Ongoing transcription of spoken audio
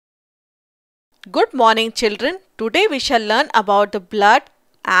Good morning, children. Today we shall learn about the blood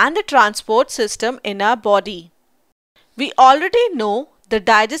and the transport system in our body. We already know the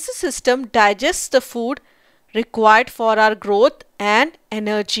digestive system digests the food required for our growth and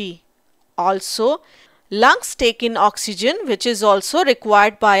energy. Also, lungs take in oxygen, which is also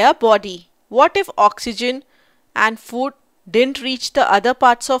required by our body. What if oxygen and food didn't reach the other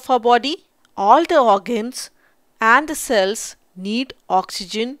parts of our body? All the organs and the cells need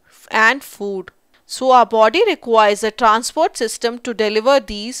oxygen and food. So our body requires a transport system to deliver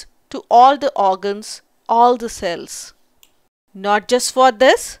these to all the organs, all the cells. Not just for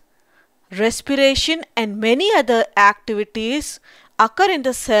this, respiration and many other activities occur in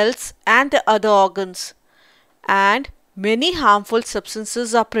the cells and the other organs, and many harmful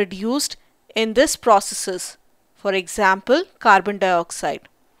substances are produced in these processes. For example, carbon dioxide.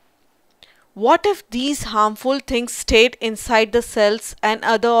 What if these harmful things stayed inside the cells and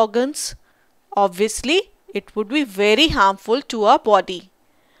other organs? Obviously, it would be very harmful to our body.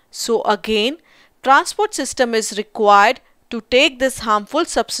 So again, transport system is required to take these harmful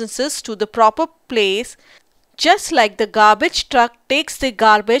substances to the proper place, just like the garbage truck takes the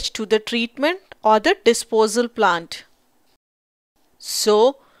garbage to the treatment or the disposal plant.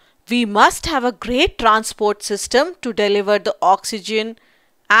 So, we must have a great transport system to deliver the oxygen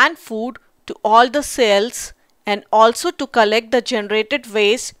and food to all the cells and also to collect the generated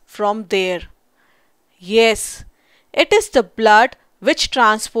waste from there. Yes, it is the blood which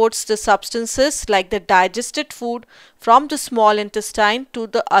transports the substances like the digested food from the small intestine to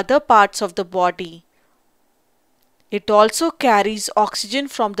the other parts of the body. It also carries oxygen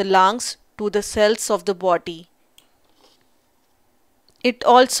from the lungs to the cells of the body. It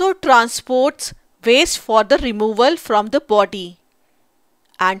also transports waste for the removal from the body.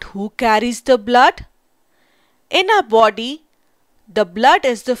 And who carries the blood? In our body, the blood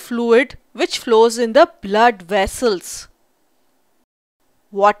is the fluid which flows in the blood vessels.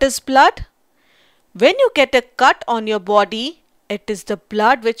 What is blood? When you get a cut on your body, it is the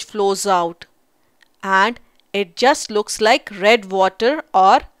blood which flows out, and it just looks like red water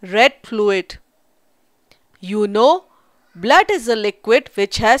or red fluid. You know, blood is a liquid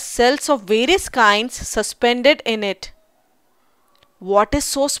which has cells of various kinds suspended in it. What is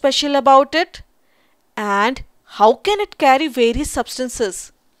so special about it? And how can it carry various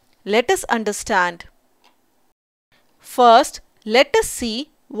substances? Let us understand. First, let us see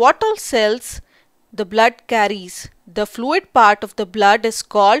what all cells the blood carries. The fluid part of the blood is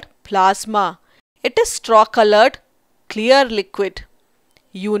called plasma. It is straw-colored, clear liquid.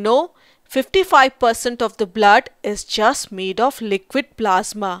 You know, 55% of the blood is just made of liquid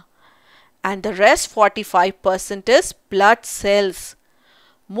plasma, and the rest 45% is blood cells.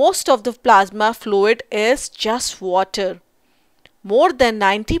 Most of the plasma fluid is just water. More than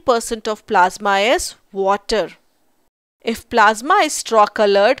 90% of plasma is water. If plasma is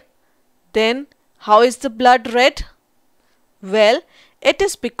straw-colored, then how is the blood red? Well, it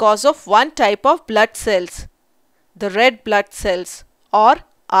is because of one type of blood cells, the red blood cells, or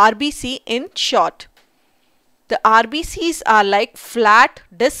RBC in short. The RBCs are like flat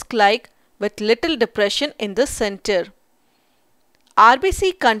disc-like with little depression in the center.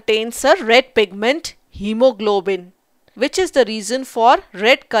 RBC contains a red pigment, hemoglobin, which is the reason for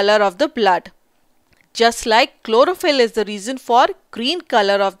red color of the blood. Just like chlorophyll is the reason for green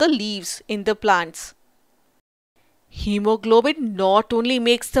color of the leaves in the plants. Hemoglobin not only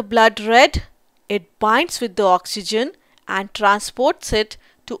makes the blood red, it binds with the oxygen and transports it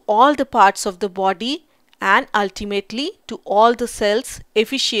to all the parts of the body and ultimately to all the cells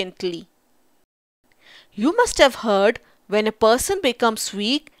efficiently. You must have heard when a person becomes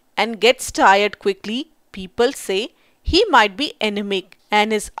weak and gets tired quickly, people say he might be anemic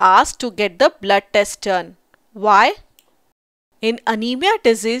and is asked to get the blood test done. Why? In anemia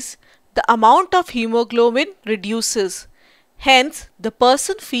disease, the amount of hemoglobin reduces. Hence, the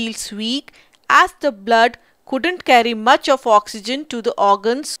person feels weak as the blood couldn't carry much of oxygen to the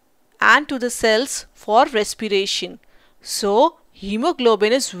organs and to the cells for respiration. So,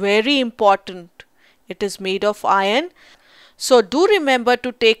 hemoglobin is very important. It is made of iron. So, do remember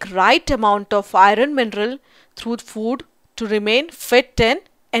to take right amount of iron mineral through food to remain fit and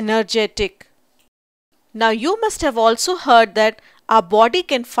energetic. Now, you must have also heard that our body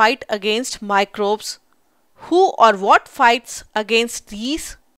can fight against microbes. Who or what fights against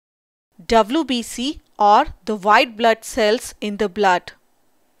these? WBC, or the white blood cells in the blood.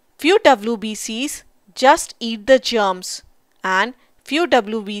 Few WBCs just eat the germs, and few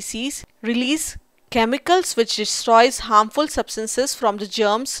WBCs release chemicals which destroys harmful substances from the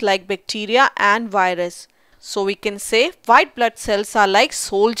germs like bacteria and virus. So we can say white blood cells are like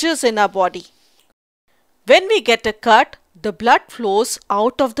soldiers in our body. When we get a cut, the blood flows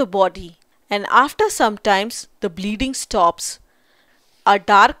out of the body, and after some time the bleeding stops. A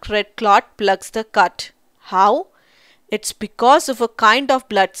dark red clot plugs the cut. How? It's because of a kind of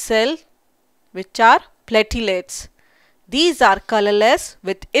blood cell which are platelets. These are colorless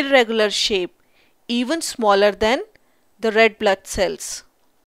with irregular shape, even smaller than the red blood cells.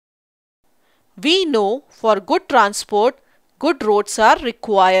 We know for good transport, good roads are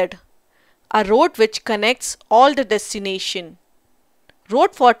required. A road which connects all the destination.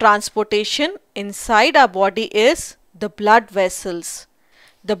 Road for transportation inside our body is the blood vessels.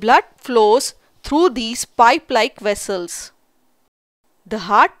 The blood flows through these pipe-like vessels. The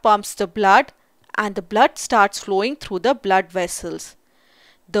heart pumps the blood and the blood starts flowing through the blood vessels.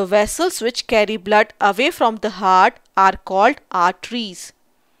 The vessels which carry blood away from the heart are called arteries.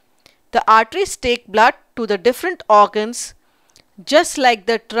 The arteries take blood to the different organs, just like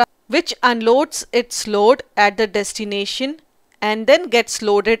the truck which unloads its load at the destination and then gets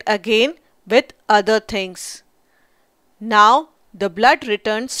loaded again with other things. Now the blood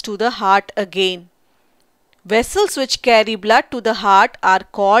returns to the heart again. Vessels which carry blood to the heart are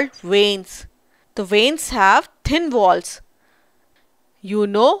called veins. The veins have thin walls. You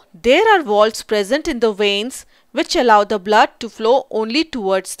know, there are walls present in the veins which allow the blood to flow only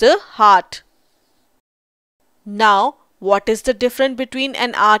towards the heart. Now, what is the difference between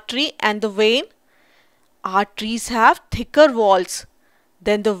an artery and the vein? Arteries have thicker walls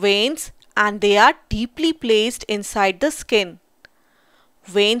than the veins and they are deeply placed inside the skin.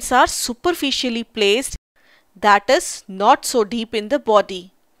 Veins are superficially placed, that is, not so deep in the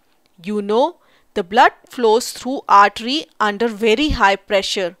body. You know, the blood flows through artery under very high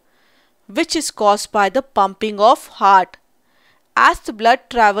pressure, which is caused by the pumping of heart. As the blood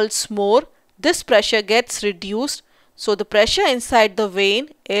travels more, this pressure gets reduced, so the pressure inside the vein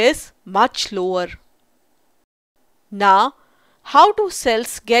is much lower. Now, how do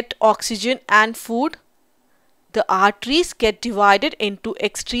cells get oxygen and food? The arteries get divided into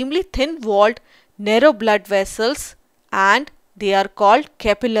extremely thin-walled, narrow blood vessels and they are called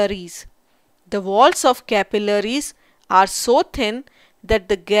capillaries. The walls of capillaries are so thin that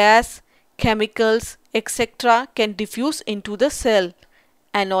the gas, chemicals, etc. can diffuse into the cell,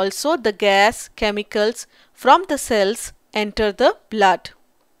 and also the gas, chemicals from the cells enter the blood.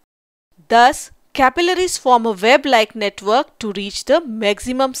 Thus, capillaries form a web-like network to reach the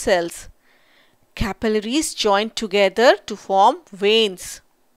maximum cells. Capillaries join together to form veins.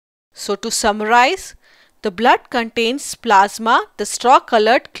 So to summarize, the blood contains plasma, the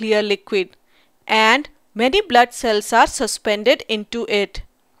straw-colored clear liquid, and many blood cells are suspended into it,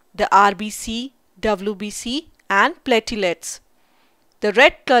 the RBC, WBC and platelets. The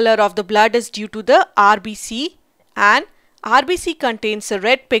red color of the blood is due to the RBC, and RBC contains a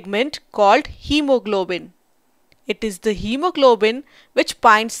red pigment called hemoglobin. It is the hemoglobin which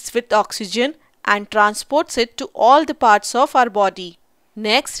binds with oxygen and transports it to all the parts of our body.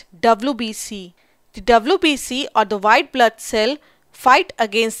 Next, WBC. The WBC or the white blood cell fight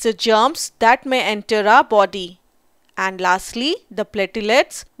against the germs that may enter our body. And lastly, the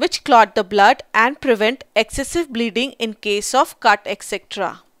platelets which clot the blood and prevent excessive bleeding in case of cut,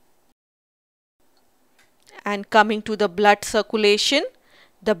 etc. And coming to the blood circulation,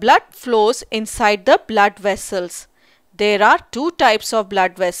 the blood flows inside the blood vessels. There are two types of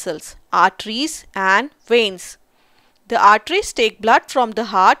blood vessels, arteries and veins. The arteries take blood from the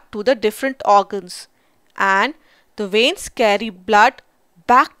heart to the different organs, and the veins carry blood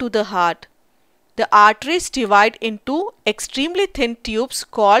back to the heart. The arteries divide into extremely thin tubes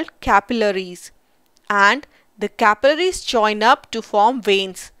called capillaries, and the capillaries join up to form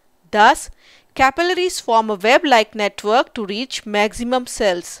veins. Thus, capillaries form a web-like network to reach maximum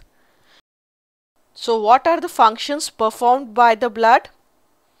cells. So what are the functions performed by the blood?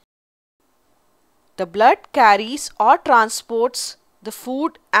 The blood carries or transports the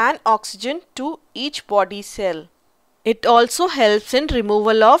food and oxygen to each body cell. It also helps in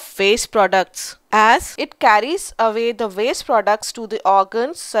removal of waste products, as it carries away the waste products to the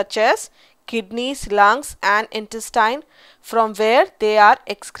organs such as kidneys, lungs and intestine, from where they are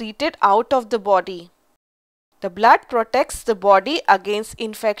excreted out of the body. The blood protects the body against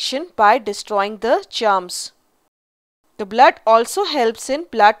infection by destroying the germs. The blood also helps in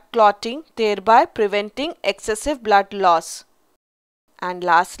blood clotting, thereby preventing excessive blood loss. And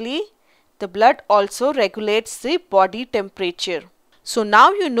lastly, the blood also regulates the body temperature. So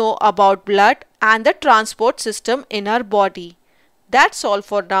now you know about blood and the transport system in our body. That's all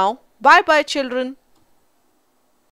for now. Bye bye children.